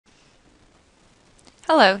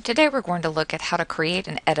Hello, today we're going to look at how to create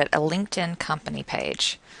and edit a LinkedIn company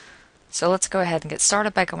page. So let's go ahead and get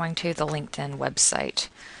started by going to the LinkedIn website.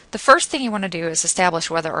 The first thing you want to do is establish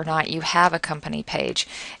whether or not you have a company page.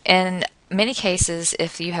 In many cases,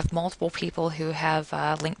 if you have multiple people who have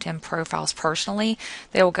LinkedIn profiles personally,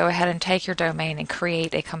 they will go ahead and take your domain and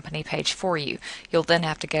create a company page for you. You'll then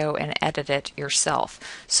have to go and edit it yourself.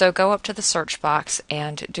 So go up to the search box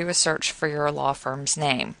and do a search for your law firm's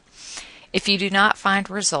name. If you do not find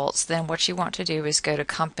results, then what you want to do is go to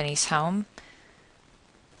Companies Home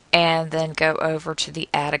and then go over to the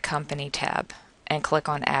Add a Company tab and click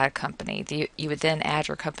on Add a Company. You would then add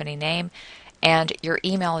your company name and your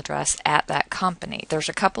email address at that company. There's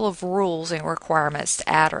a couple of rules and requirements to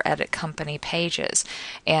add or edit company pages.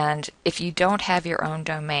 And if you don't have your own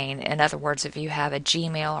domain, in other words, if you have a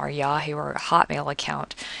Gmail or Yahoo or a Hotmail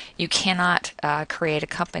account, you cannot create a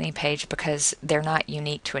company page because they're not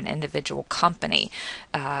unique to an individual company.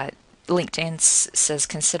 LinkedIn says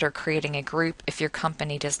consider creating a group if your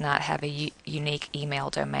company does not have a unique email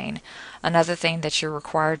domain. Another thing that you're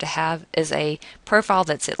required to have is a profile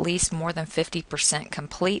that's at least more than 50%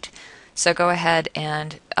 complete. So go ahead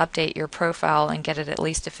and update your profile and get it at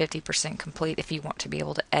least to 50% complete if you want to be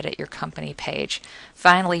able to edit your company page.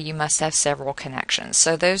 Finally, you must have several connections.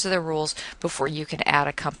 So those are the rules before you can add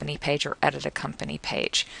a company page or edit a company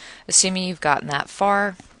page. Assuming you've gotten that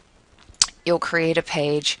far, you'll create a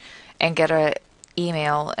page and get an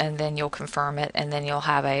email, and then you'll confirm it, and then you'll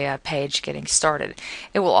have a page getting started.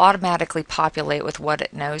 It will automatically populate with what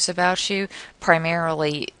it knows about you,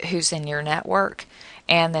 primarily who's in your network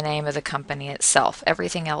and the name of the company itself.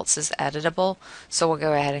 Everything else is editable, so we'll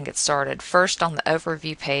go ahead and get started. First, on the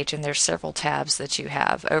overview page, and there's several tabs that you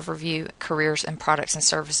have. Overview, careers, and products and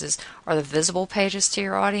services are the visible pages to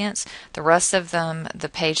your audience. The rest of them, the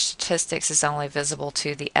page statistics, is only visible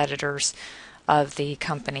to the editors of the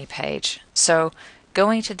company page. So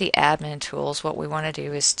going to the admin tools, what we want to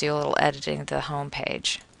do is do a little editing to the home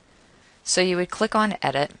page. So you would click on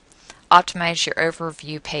edit, optimize your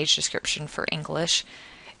overview page description for English.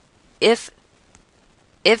 If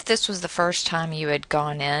this was the first time you had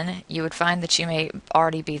gone in, you would find that you may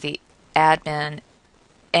already be the admin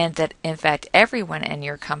and that in fact everyone in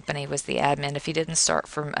your company was the admin if you didn't start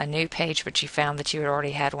from a new page but you found that you had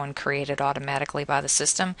already had one created automatically by the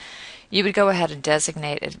system. You would go ahead and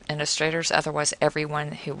designate administrators, otherwise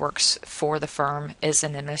everyone who works for the firm is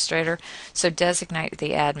an administrator. So designate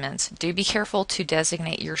the admins. Do be careful to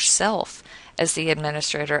designate yourself as the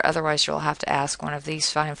administrator, otherwise you'll have to ask one of these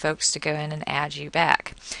fine folks to go in and add you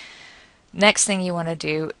back. Next thing you want to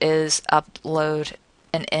do is upload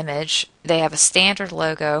an image. They have a standard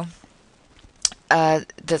logo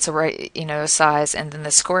that's a size, and then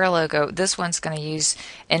the square logo. This one's going to use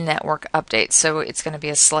in-network updates, so it's going to be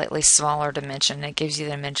a slightly smaller dimension. It gives you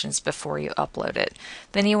the dimensions before you upload it.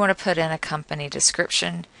 Then you want to put in a company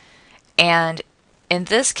description, and in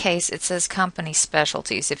this case it says company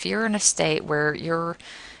specialties. If you're in a state where your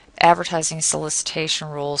advertising solicitation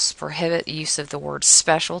rules prohibit use of the word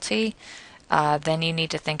specialty, then you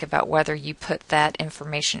need to think about whether you put that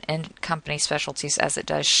information in company specialties, as it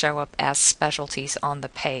does show up as specialties on the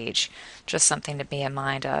page. Just something to be in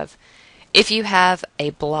mind of. If you have a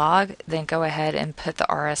blog, then go ahead and put the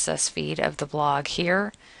RSS feed of the blog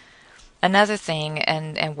here. Another thing,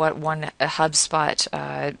 and what one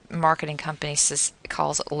HubSpot marketing company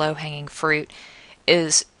calls low-hanging fruit,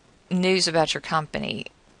 is news about your company.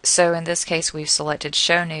 So in this case, we've selected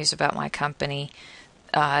show news about my company.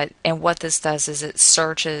 And what this does is it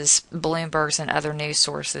searches Bloomberg's and other news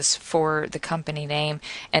sources for the company name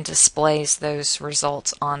and displays those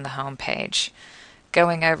results on the home page.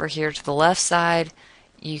 Going over here to the left side,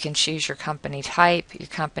 you can choose your company type, your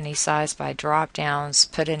company size by drop downs,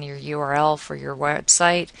 put in your URL for your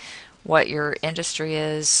website, what your industry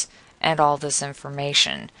is, and all this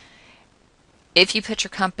information. If you put your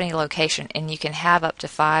company location, and you can have up to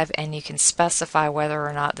 5, and you can specify whether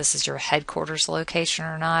or not this is your headquarters location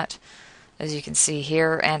or not, as you can see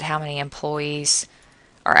here, and how many employees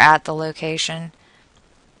are at the location.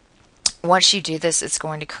 Once you do this, it's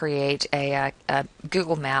going to create a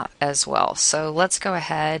Google map as well. So let's go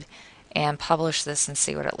ahead and publish this and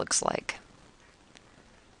see what it looks like.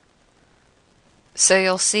 So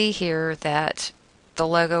you'll see here that the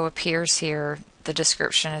logo appears here, the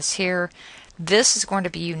description is here. This is going to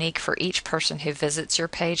be unique for each person who visits your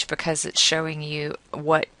page because it's showing you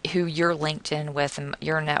who you're linked in with and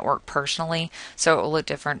your network personally, so it will look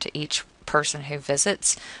different to each person who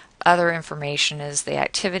visits. Other information is the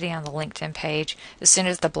activity on the LinkedIn page. As soon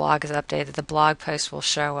as the blog is updated, the blog post will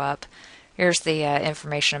show up. Here's the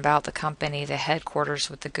information about the company, the headquarters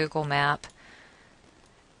with the Google map.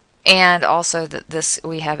 And also that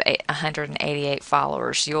we have 188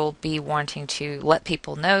 followers. You'll be wanting to let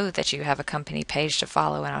people know that you have a company page to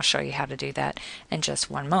follow, and I'll show you how to do that in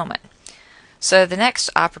just one moment. So the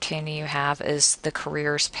next opportunity you have is the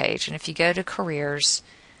careers page. And if you go to careers,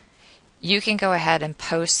 you can go ahead and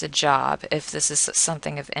post a job if this is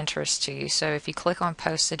something of interest to you. So if you click on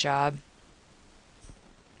post a job,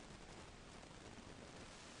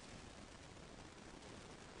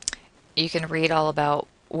 you can read all about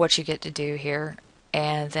what you get to do here,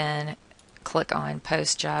 and then click on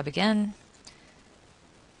post job again,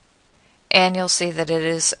 and you'll see that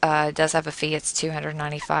it does have a fee. It's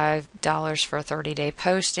 $295 for a 30-day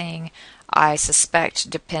posting. I suspect,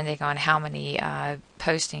 depending on how many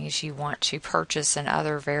postings you want to purchase and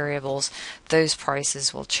other variables, those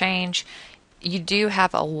prices will change. You do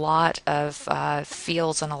have a lot of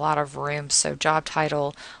fields and a lot of room, so job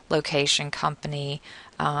title, location, company,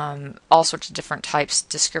 all sorts of different types,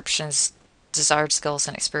 descriptions, desired skills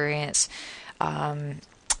and experience.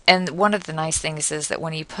 And one of the nice things is that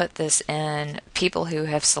when you put this in, people who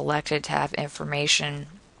have selected to have information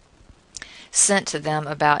sent to them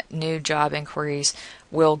about new job inquiries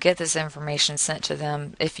will get this information sent to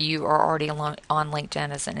them. If you are already on LinkedIn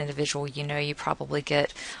as an individual, you know you probably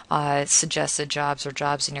get suggested jobs or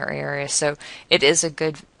jobs in your area. So it is a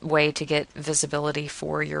good way to get visibility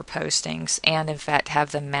for your postings and, in fact,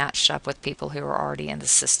 have them matched up with people who are already in the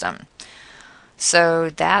system. So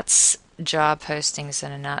that's job postings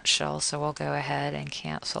in a nutshell. So we'll go ahead and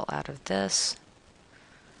cancel out of this.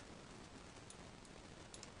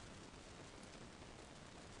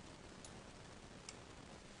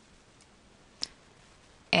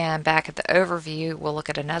 And back at the overview, we'll look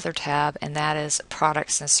at another tab, and that is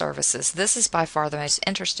products and services. This is by far the most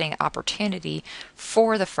interesting opportunity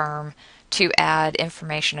for the firm to add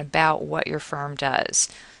information about what your firm does.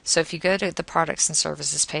 So if you go to the products and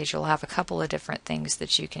services page, you'll have a couple of different things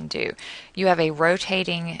that you can do. You have a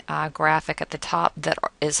rotating graphic at the top that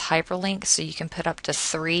is hyperlinked, so you can put up to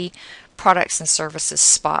 3 products and services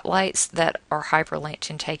spotlights that are hyperlinked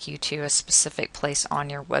and take you to a specific place on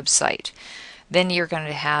your website. Then you're going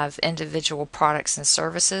to have individual products and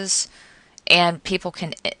services, and people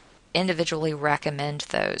can individually recommend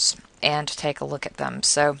those and take a look at them.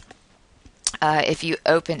 So if you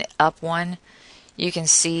open up one, you can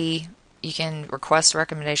see, you can request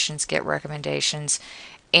recommendations, get recommendations,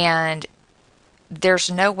 and there's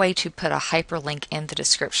no way to put a hyperlink in the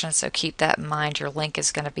description, so keep that in mind. Your link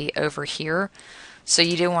is going to be over here. So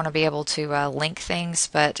you do want to be able to link things,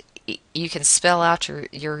 but you can spell out your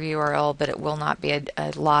URL, but it will not be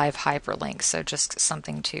a live hyperlink. So just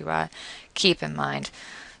something to keep in mind.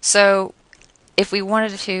 So if we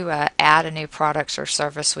wanted to add a new product or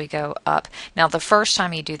service, we go up. Now, the first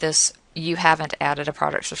time you do this, you haven't added a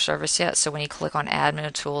product or service yet. So when you click on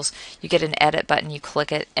Admin Tools, you get an edit button, you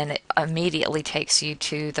click it, and it immediately takes you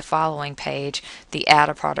to the following page, the Add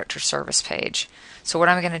a Product or Service page. So what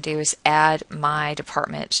I'm going to do is add my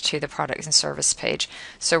department to the product and service page.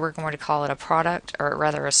 So we're going to call it a product, or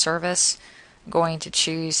rather a service. I'm going to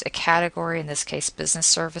choose a category, in this case business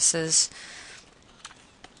services.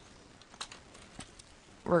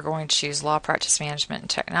 We're going to choose law practice management and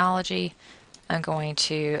technology. I'm going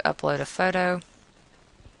to upload a photo.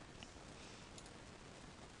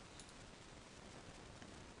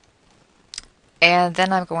 And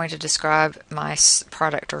then I'm going to describe my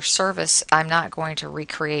product or service. I'm not going to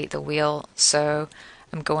recreate the wheel, so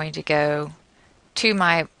I'm going to go to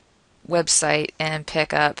my website and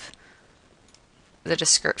pick up the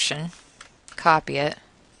description, copy it,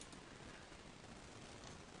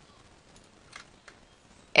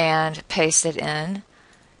 and paste it in.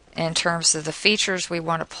 In terms of the features we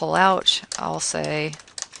want to pull out, I'll say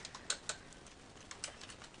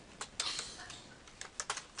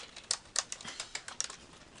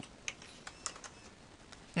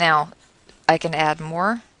now I can add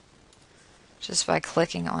more just by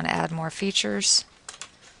clicking on Add More Features.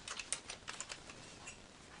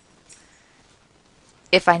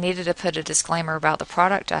 If I needed to put a disclaimer about the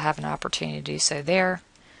product, I have an opportunity to do so there.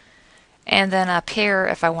 And then up here,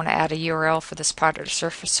 if I want to add a URL for this product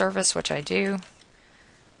or service, which I do,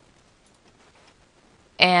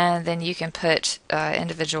 and then you can put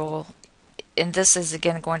individual, and this is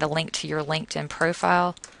again going to link to your LinkedIn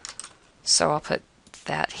profile, so I'll put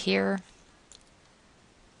that here.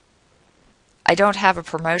 I don't have a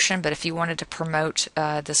promotion, but if you wanted to promote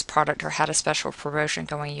this product or had a special promotion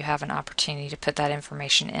going, you have an opportunity to put that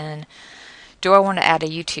information in. Do I want to add a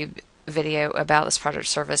YouTube video about this product or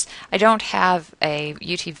service? I don't have a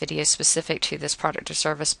YouTube video specific to this product or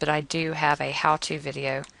service, but I do have a how-to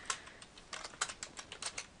video.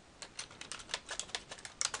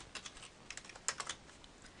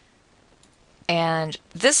 And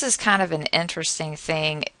this is kind of an interesting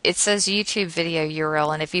thing. It says YouTube video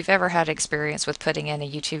URL, and if you've ever had experience with putting in a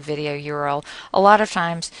YouTube video URL, a lot of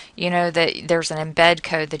times you know that there's an embed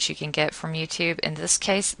code that you can get from YouTube. In this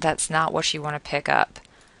case, that's not what you want to pick up.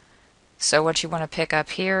 So what you want to pick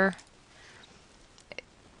up here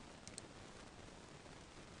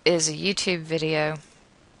is a YouTube video.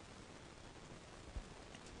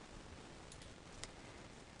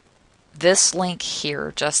 This link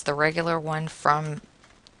here, just the regular one from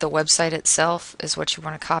the website itself, is what you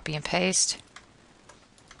want to copy and paste.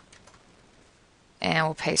 And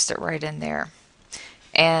we'll paste it right in there.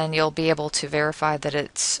 And you'll be able to verify that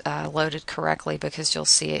it's loaded correctly because you'll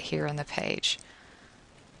see it here on the page.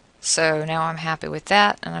 So now I'm happy with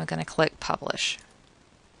that, and I'm going to click Publish.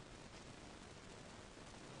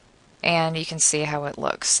 And you can see how it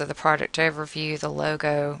looks. So the product overview, the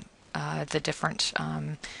logo, the different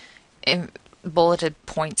bulleted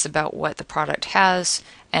points about what the product has,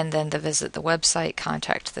 and then the visit the website,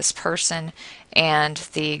 contact this person, and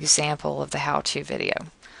the example of the how-to video.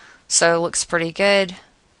 So it looks pretty good,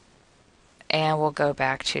 and we'll go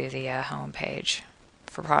back to the home page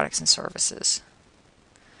for products and services.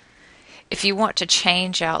 If you want to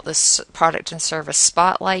change out this product and service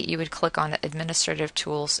spotlight, you would click on Administrative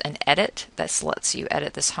Tools and Edit. This lets you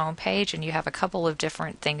edit this home page, and you have a couple of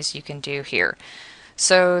different things you can do here.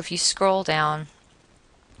 So if you scroll down,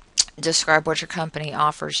 describe what your company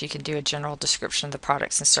offers, you can do a general description of the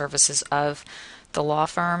products and services of the law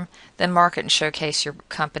firm, then market and showcase your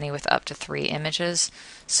company with up to 3 images.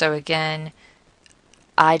 So again,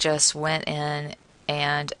 I just went in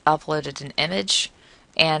and uploaded an image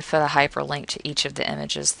and put a hyperlink to each of the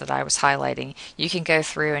images that I was highlighting. You can go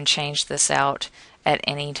through and change this out at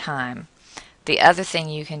any time. The other thing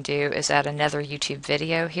you can do is add another YouTube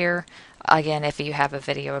video here, again if you have a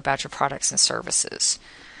video about your products and services.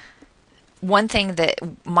 One thing that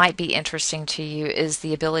might be interesting to you is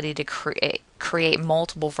the ability to create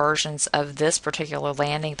multiple versions of this particular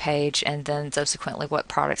landing page, and then subsequently what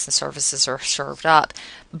products and services are served up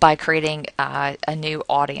by creating a new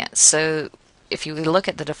audience. So if you look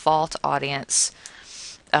at the default audience,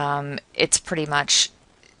 it's pretty much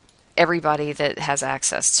everybody that has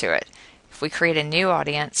access to it. If we create a new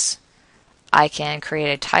audience, I can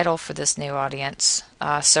create a title for this new audience.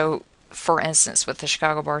 So for instance, with the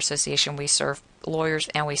Chicago Bar Association, we serve lawyers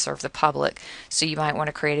and we serve the public. So you might want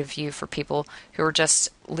to create a view for people who are just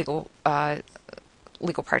legal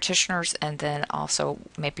practitioners, and then also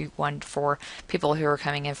maybe one for people who are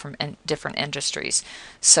coming in from different industries.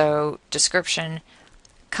 So description,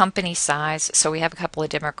 company size. So we have a couple of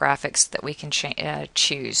demographics that we can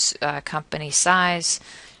choose. Company size,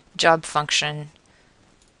 job function,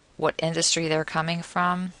 what industry they're coming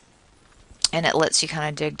from, and it lets you kind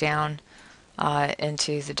of dig down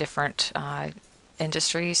into the different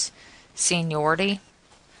industries, seniority,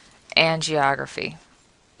 and geography.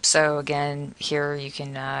 So again, here you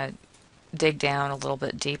can dig down a little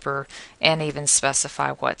bit deeper and even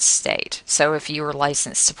specify what state. So if you were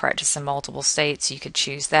licensed to practice in multiple states, you could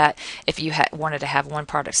choose that. If you wanted to have one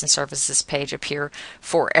products and services page appear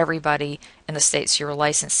for everybody in the states you were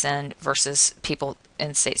licensed in versus people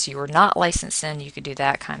in states you were not licensed in, you could do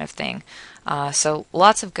that kind of thing. So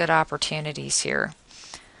lots of good opportunities here.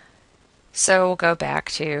 So we'll go back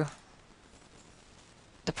to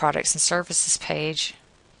the products and services page.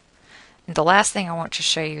 And the last thing I want to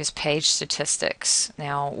show you is page statistics.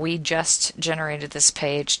 Now, we just generated this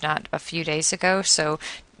page not a few days ago, so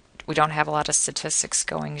we don't have a lot of statistics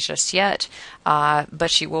going just yet,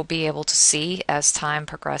 but you will be able to see as time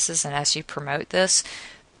progresses and as you promote this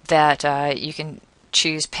that you can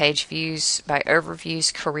choose page views by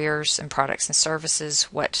overviews, careers, and products and services,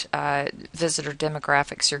 what visitor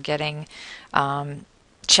demographics you're getting.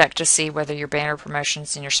 Check to see whether your banner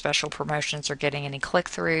promotions and your special promotions are getting any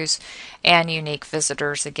click-throughs, and unique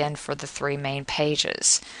visitors, again, for the 3 main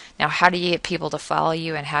pages. Now, how do you get people to follow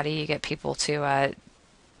you, and how do you get people to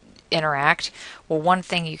interact? Well, one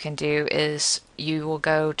thing you can do is you will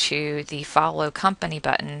go to the Follow Company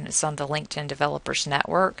button. It's on the LinkedIn Developers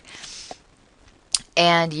Network,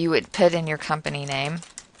 and you would put in your company name.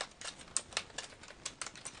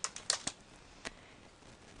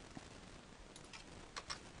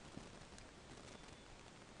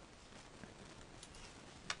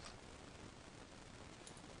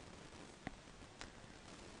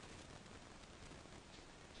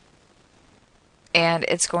 And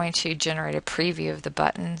it's going to generate a preview of the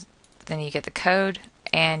button. Then you get the code,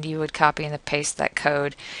 and you would copy and paste that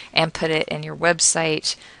code and put it in your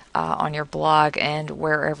website, on your blog, and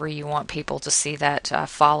wherever you want people to see that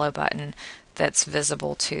follow button that's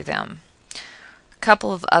visible to them.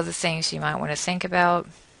 couple of other things you might want to think about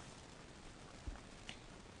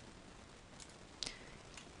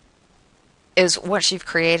is once you've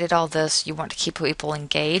created all this, you want to keep people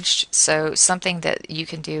engaged. So something that you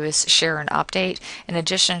can do is share an update. In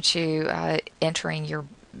addition to entering your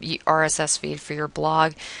RSS feed for your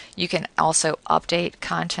blog, you can also update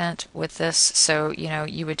content with this. So,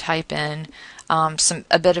 you would type in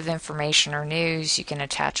a bit of information or news. You can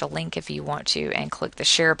attach a link if you want to and click the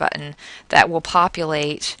share button. That will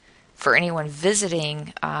populate for anyone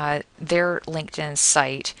visiting their LinkedIn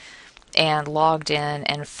site and logged in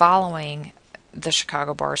and following the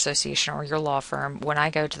Chicago Bar Association or your law firm. When I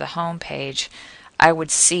go to the home page, I would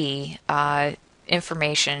see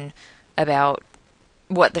information about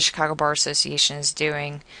what the Chicago Bar Association is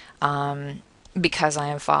doing because I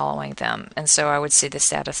am following them. And so I would see the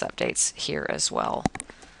status updates here as well.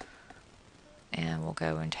 And we'll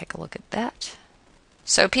go and take a look at that.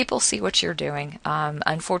 So people see what you're doing.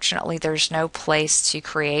 Unfortunately, there's no place to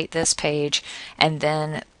create this page and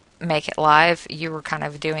then make it live. You were kind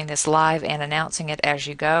of doing this live and announcing it as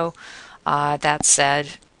you go. That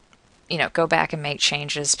said, go back and make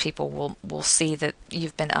changes. People will see that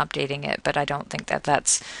you've been updating it, but I don't think that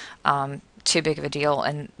that's too big of a deal.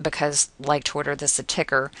 And because, like Twitter, this is a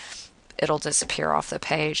ticker, it'll disappear off the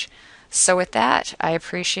page. So with that, I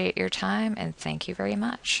appreciate your time and thank you very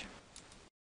much.